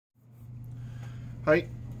Hi,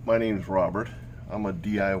 my name is Robert. I'm a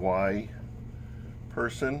DIY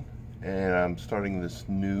person and I'm starting this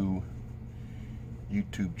new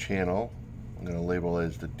YouTube channel. I'm going to label it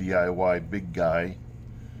as the DIY Big Guy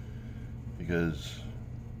because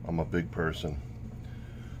I'm a big person.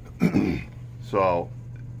 So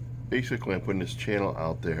basically I'm putting this channel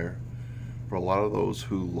out there for a lot of those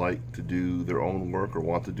who like to do their own work or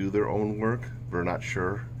want to do their own work but are not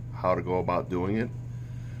sure how to go about doing it.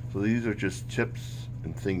 So these are just tips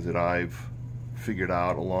and things that I've figured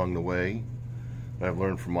out along the way that I've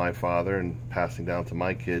learned from my father and passing down to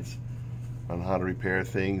my kids on how to repair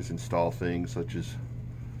things, install things such as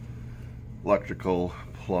electrical,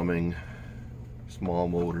 plumbing, small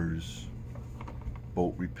motors,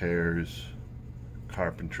 boat repairs,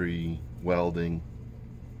 carpentry, welding,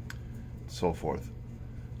 so forth.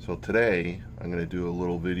 So today I'm going to do a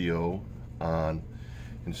little video on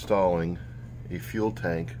installing a fuel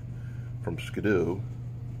tank from Skidoo.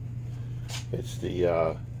 It's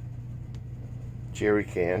the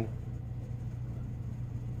jerrycan,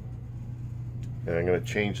 and I'm going to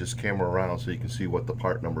change this camera around so you can see what the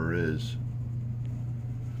part number is.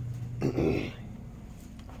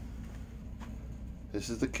 This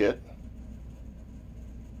is the kit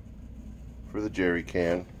for the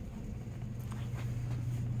jerrycan,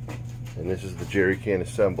 and this is the jerrycan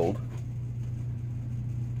assembled.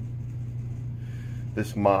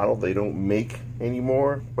 This model they don't make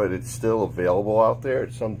anymore, but it's still available out there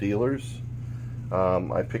at some dealers.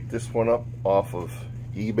 I picked this one up off of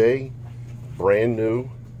eBay, brand new,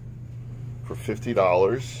 for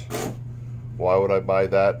 $50. Why would I buy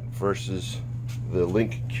that versus the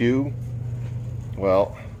LinQ?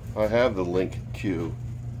 Well, I have the LinQ.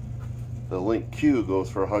 The LinQ goes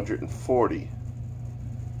for $140,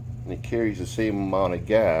 and it carries the same amount of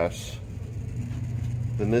gas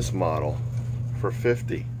than this model for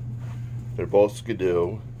 $50. They're both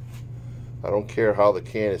Skidoo. I don't care how the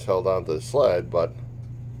can is held onto the sled, but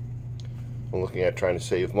I'm looking at trying to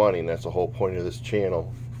save money, and that's the whole point of this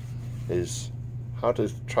channel, is how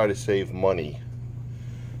to try to save money.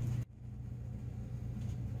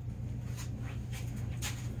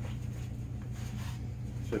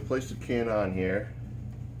 So I placed the can on here,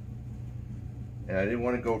 and I didn't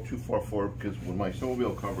want to go too far forward because when my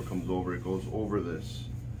snowmobile cover comes over, it goes over this.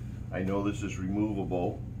 I know this is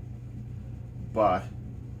removable, but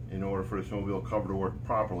in order for the snowmobile cover to work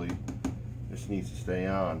properly, this needs to stay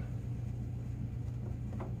on.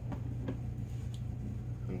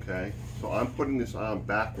 Okay, so I'm putting this on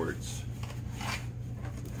backwards.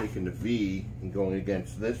 I'm taking the V and going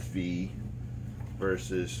against this V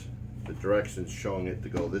versus the directions showing it to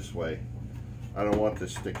go this way. I don't want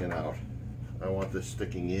this sticking out. I want this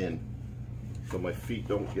sticking in, so my feet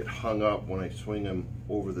don't get hung up when I swing them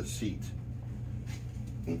over the seat.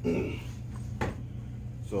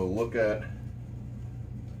 So look at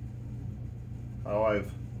how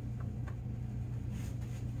I've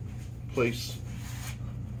placed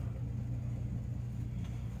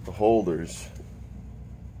the holders.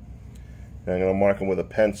 And I'm going to mark them with a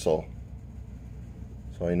pencil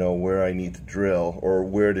so I know where I need to drill or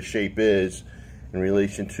where the shape is in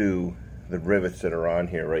relation to the rivets that are on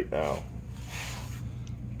here right now.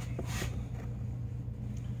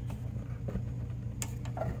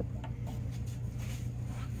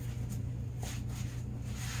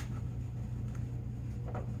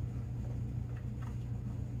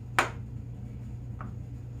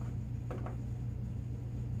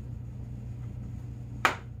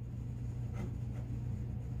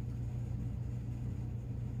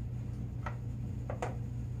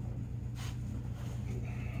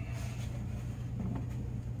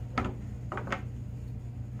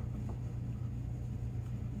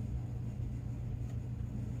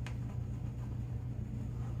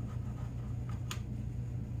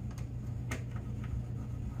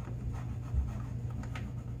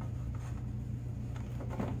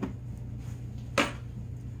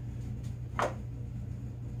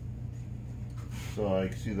 So I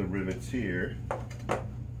see the rivets here,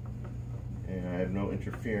 and I have no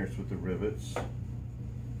interference with the rivets.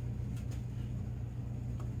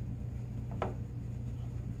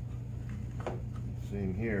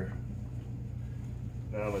 Same here.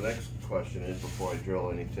 Now the next question is, before I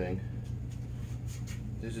drill anything,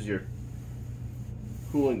 this is your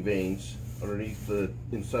cooling vanes underneath the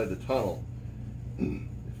inside the tunnel.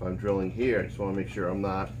 If I'm drilling here, I just want to make sure I'm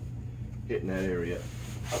not hitting that area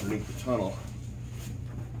underneath the tunnel.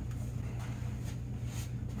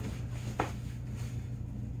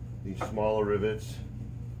 These smaller rivets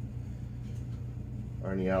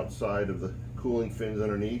are on the outside of the cooling fins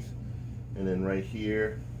underneath, and then right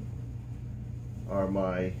here are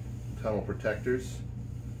my tunnel protectors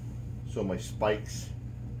so my spikes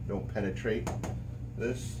don't penetrate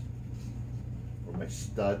this, or my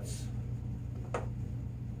studs.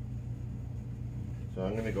 So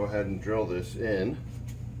I'm going to go ahead and drill this in,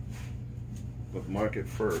 but mark it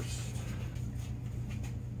first.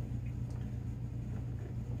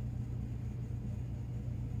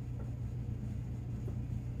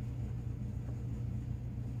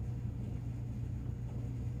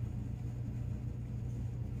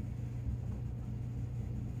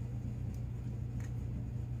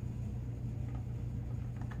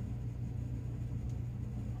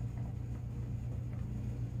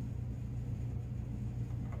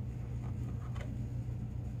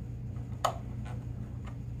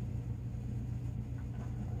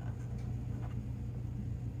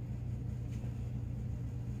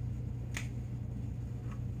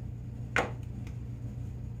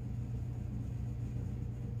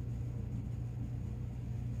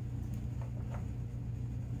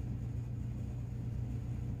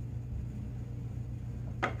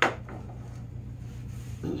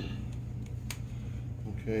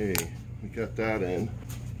 Okay, we got that in.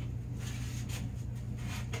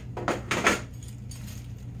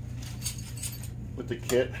 With the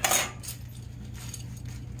kit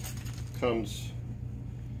comes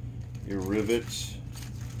your rivets,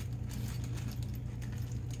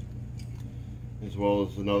 as well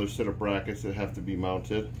as another set of brackets that have to be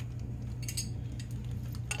mounted.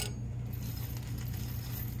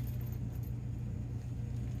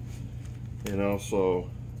 And also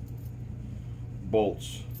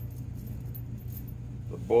bolts.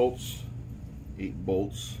 The bolts, 8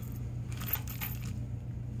 bolts.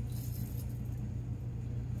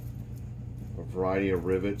 A variety of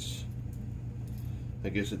rivets. I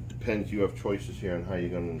guess it depends, you have choices here on how you're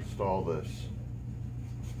going to install this.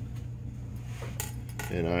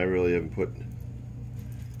 And I really haven't put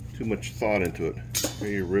too much thought into it. Here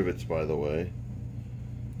are your rivets, by the way.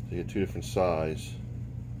 So you get 2 different sizes.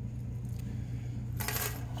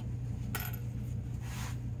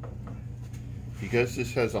 Because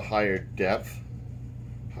this has a higher depth,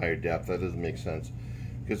 that doesn't make sense.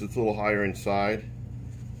 Because it's a little higher inside,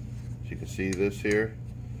 as you can see this here,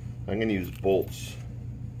 I'm going to use bolts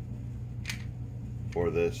for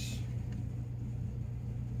this.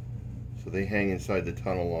 So they hang inside the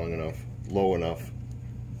tunnel long enough, low enough.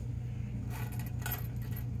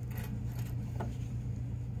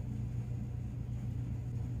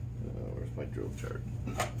 Where's my drill chart?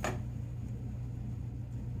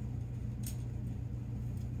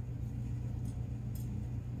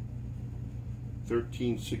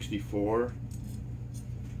 1364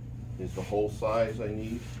 is the hole size I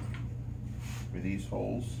need for these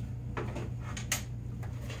holes.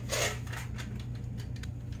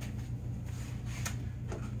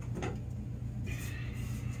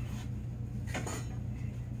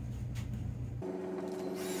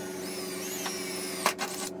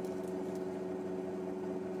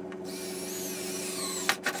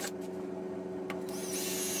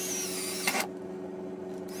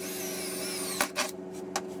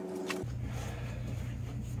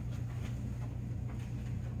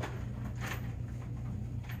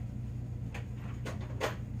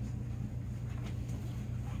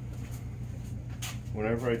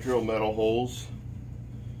 Whenever I drill metal holes,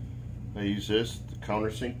 I use this, the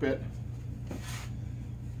countersink bit.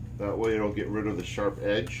 That way it'll get rid of the sharp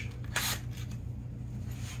edge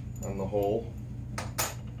on the hole.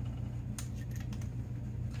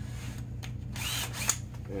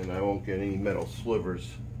 And I won't get any metal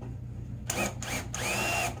slivers.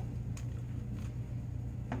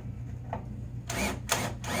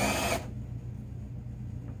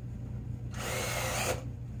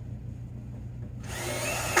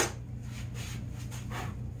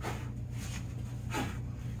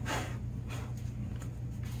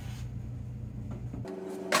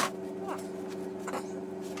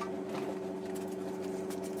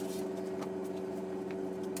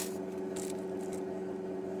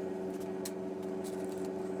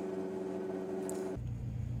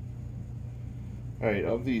 Alright,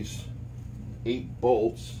 of these 8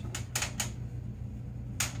 bolts,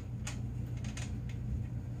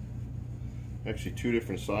 actually 2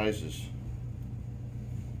 different sizes.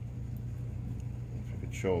 If I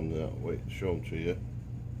could show them that, wait, show them to you.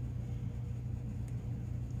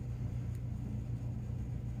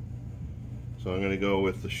 So I'm going to go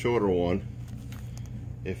with the shorter one.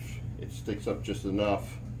 If it sticks up just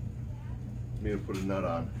enough, I'm going to put a nut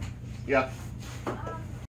on. Yeah.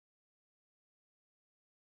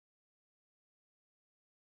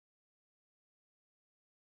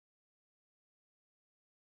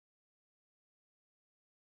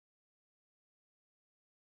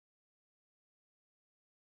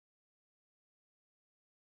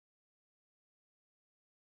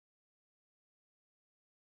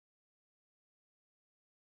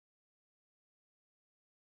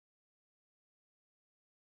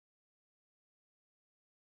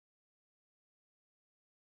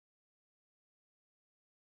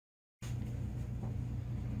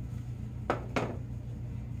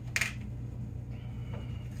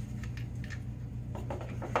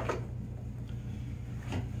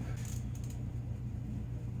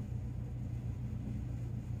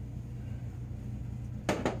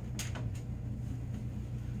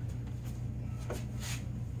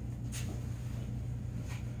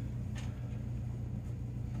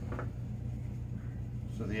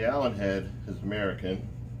 So the Allen head is American,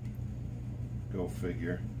 go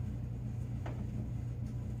figure,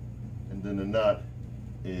 and then the nut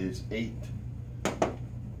is 8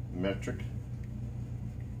 metric.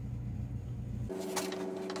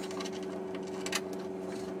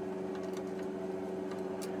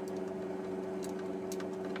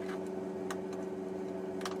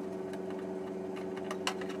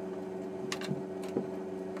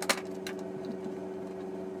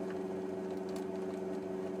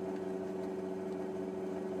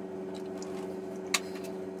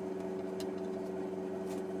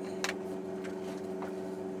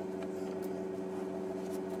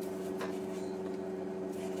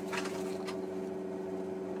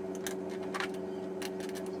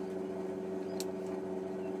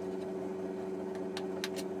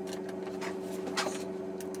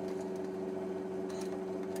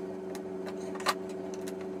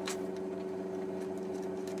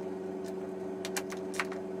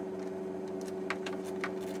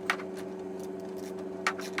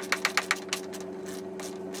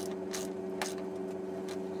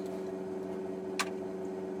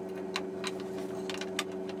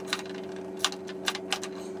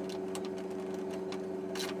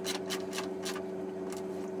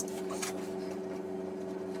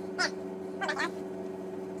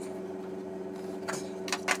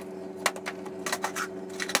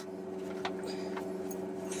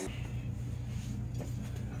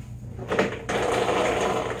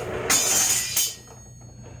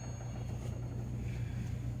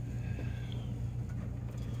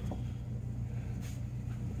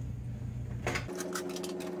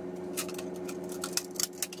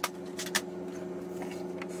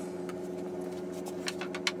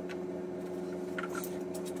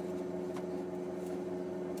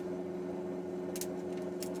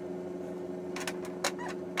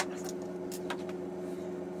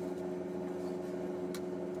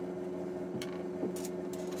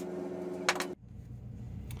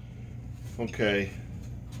 Okay,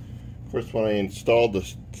 of course when I installed the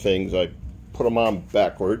things I put them on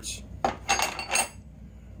backwards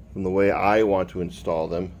from the way I want to install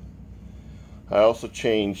them. I also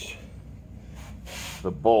changed the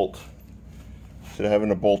bolt. Instead of having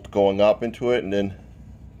a bolt going up into it and then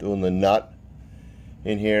doing the nut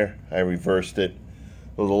in here, I reversed it.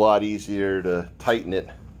 It was a lot easier to tighten it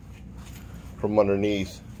from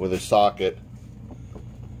underneath with a socket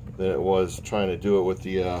than it was trying to do it with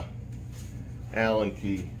the Allen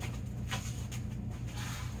key.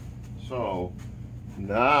 So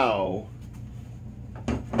now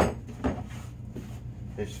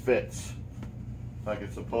it fits like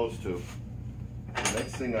it's supposed to. The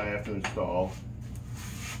next thing I have to install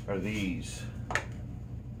are these.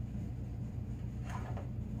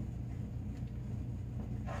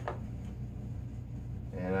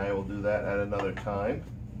 And I will do that at another time.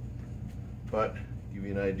 But give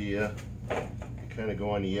you an idea, you kind of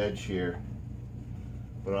go on the edge here.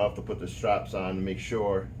 But I'll have to put the straps on to make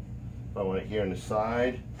sure if I want it here on the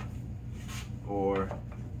side or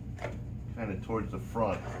kind of towards the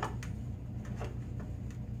front.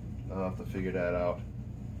 I'll have to figure that out.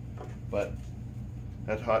 But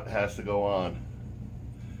that has to go on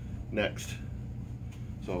next.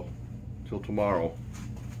 So, till tomorrow.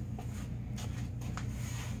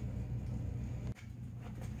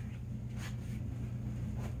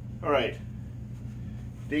 Alright,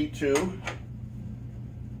 day 2.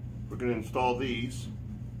 We're going to install these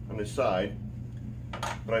on this side,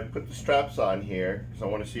 but I put the straps on here because I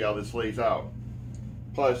want to see how this lays out.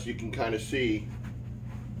 Plus you can kind of see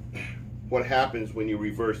what happens when you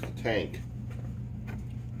reverse the tank.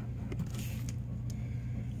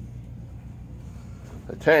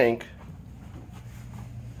 The tank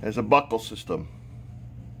has a buckle system.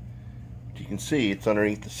 You can see it's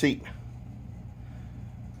underneath the seat.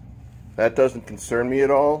 That doesn't concern me at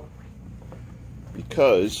all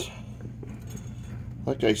because,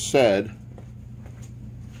 like I said,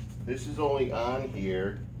 this is only on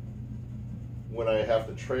here when I have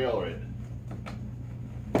to trailer it.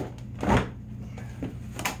 If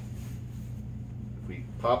we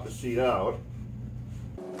pop the seat out,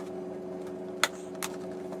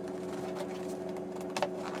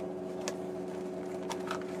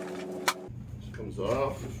 this comes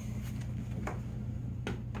off.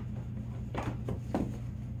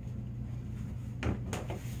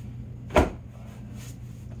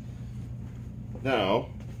 Now,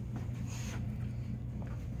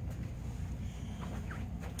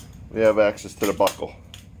 we have access to the buckle.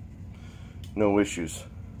 No issues.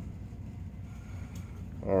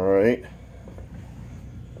 Alright.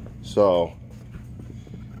 So,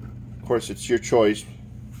 of course it's your choice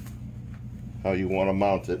how you want to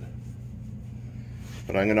mount it.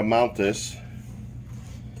 But I'm going to mount this,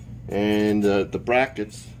 and the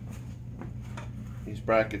brackets, these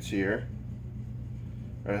brackets here,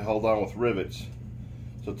 are held on with rivets.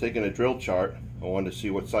 So taking a drill chart, I wanted to see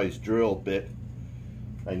what size drill bit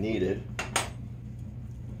I needed.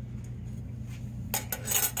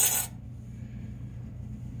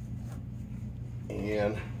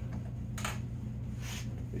 And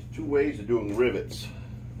there's two ways of doing rivets.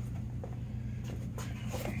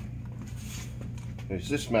 There's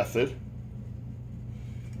this method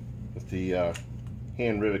with the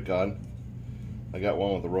hand rivet gun. I got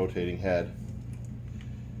one with a rotating head.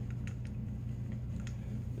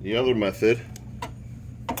 The other method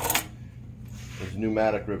is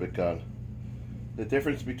pneumatic rivet gun. The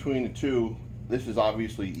difference between the two, this is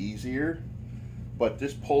obviously easier, but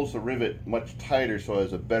this pulls the rivet much tighter, so it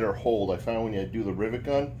has a better hold. I found when you do the rivet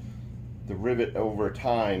gun, the rivet over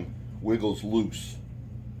time wiggles loose.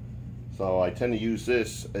 So I tend to use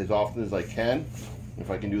this as often as I can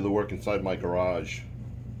if I can do the work inside my garage.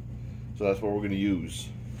 So that's what we're going to use.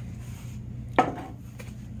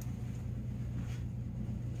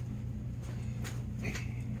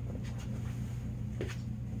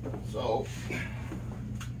 So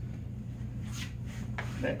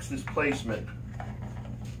next is placement.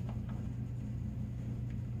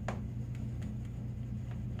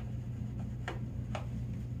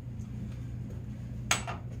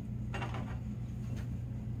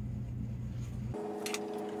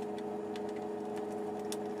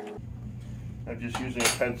 I'm just using a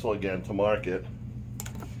pencil again to mark it.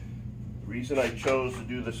 The reason I chose to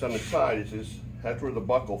do this on the side is that's where the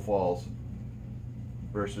buckle falls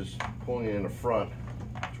versus pulling it in the front.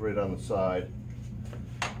 It's right on the side.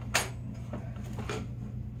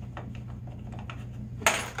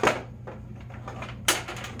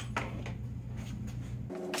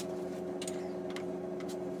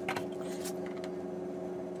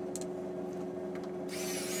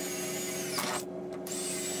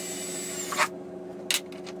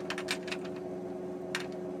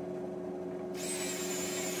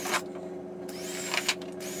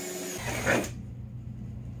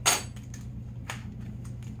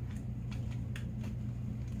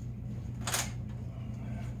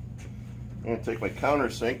 I'm going to take my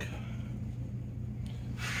countersink.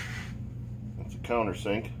 That's a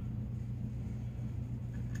countersink.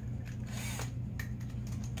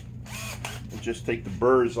 And just take the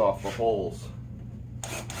burrs off the holes.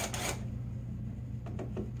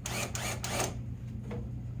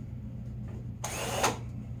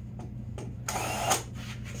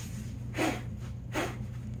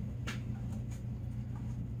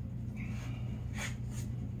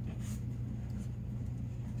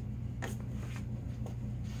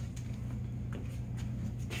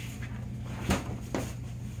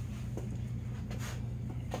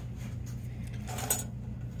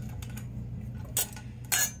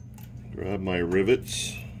 Grab my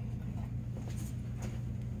rivets.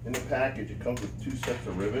 In the package it comes with 2 sets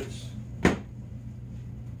of rivets.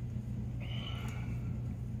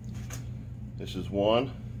 This is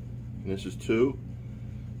 1 and this is 2.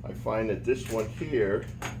 I find that this one here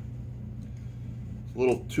is a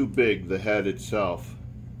little too big, the head itself.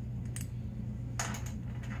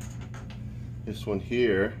 This one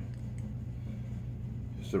here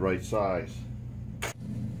is the right size.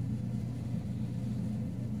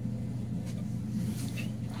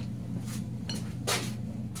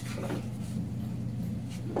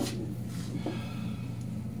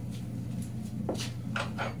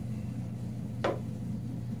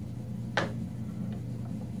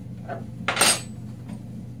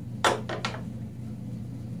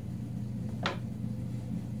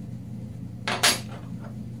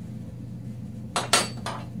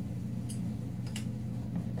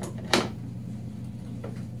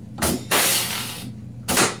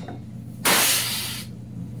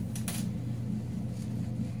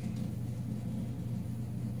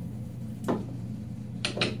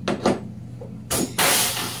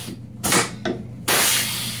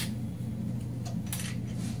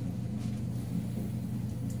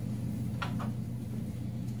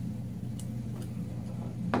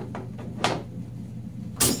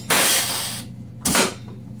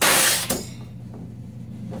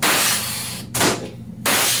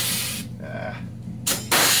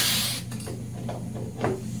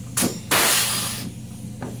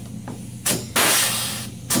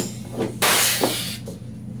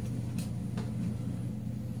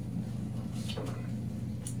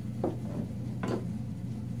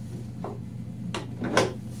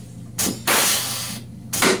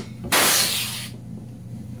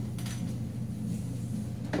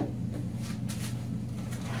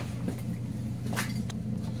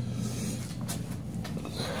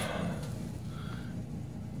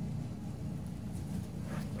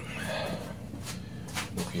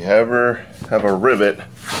 you ever have a rivet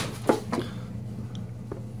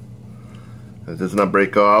that does not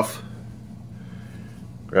break off,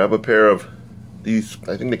 grab a pair of these,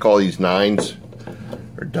 I think they call these 9s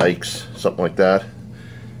or dikes, something like that.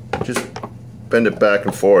 Just bend it back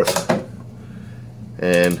and forth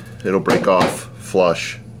and it'll break off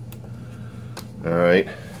flush. Alright.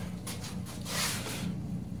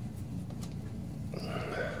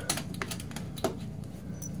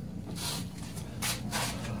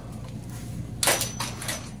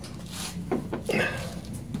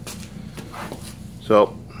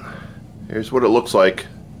 So here's what it looks like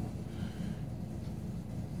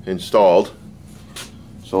installed.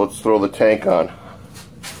 So let's throw the tank on.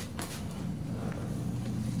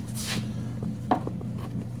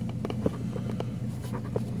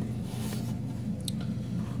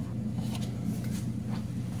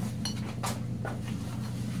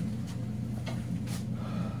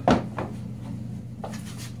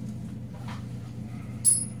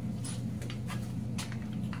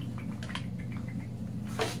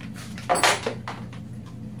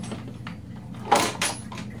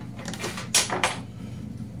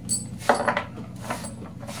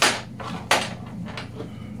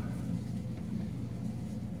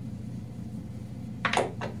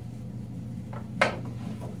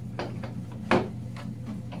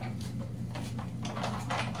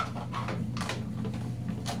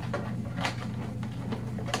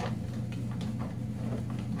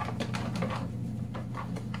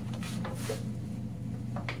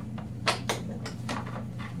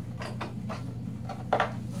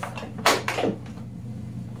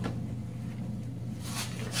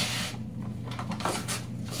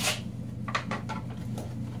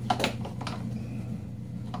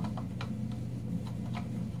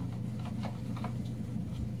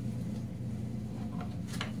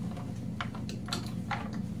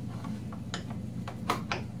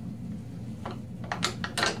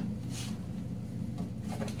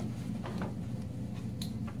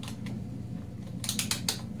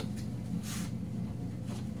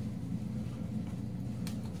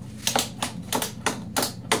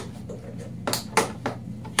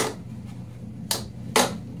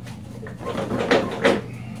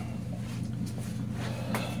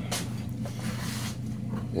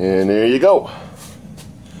 And there you go.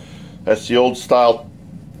 That's the old style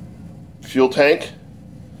fuel tank.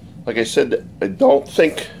 Like I said, I don't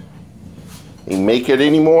think they make it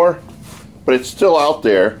anymore, but it's still out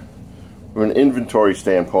there from an inventory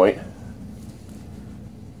standpoint.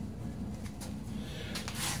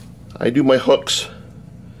 I do my hooks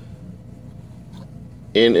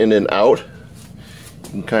in and out. You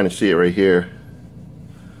can kind of see it right here.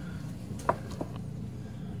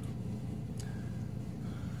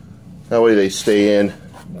 That way they stay in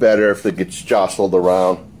better if it gets jostled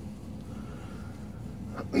around.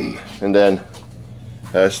 And then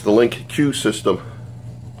that's the LinQ system.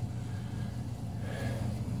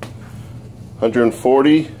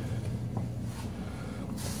 140,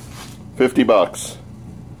 50 bucks.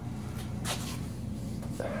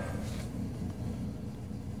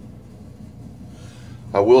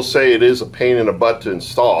 I will say it is a pain in the butt to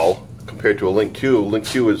install compared to a LinQ.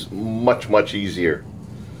 LinQ is much easier.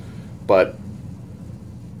 But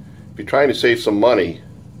if you're trying to save some money,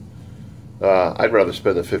 I'd rather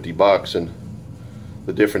spend the 50 bucks, and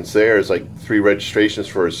the difference there is like 3 registrations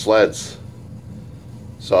for his sleds.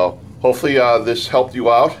 So hopefully this helped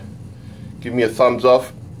you out. Give me a thumbs up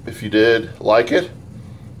if you did like it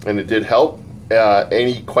and it did help.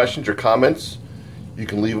 Any questions or comments, you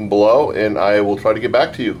can leave them below and I will try to get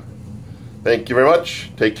back to you. Thank you very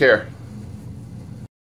much. Take care.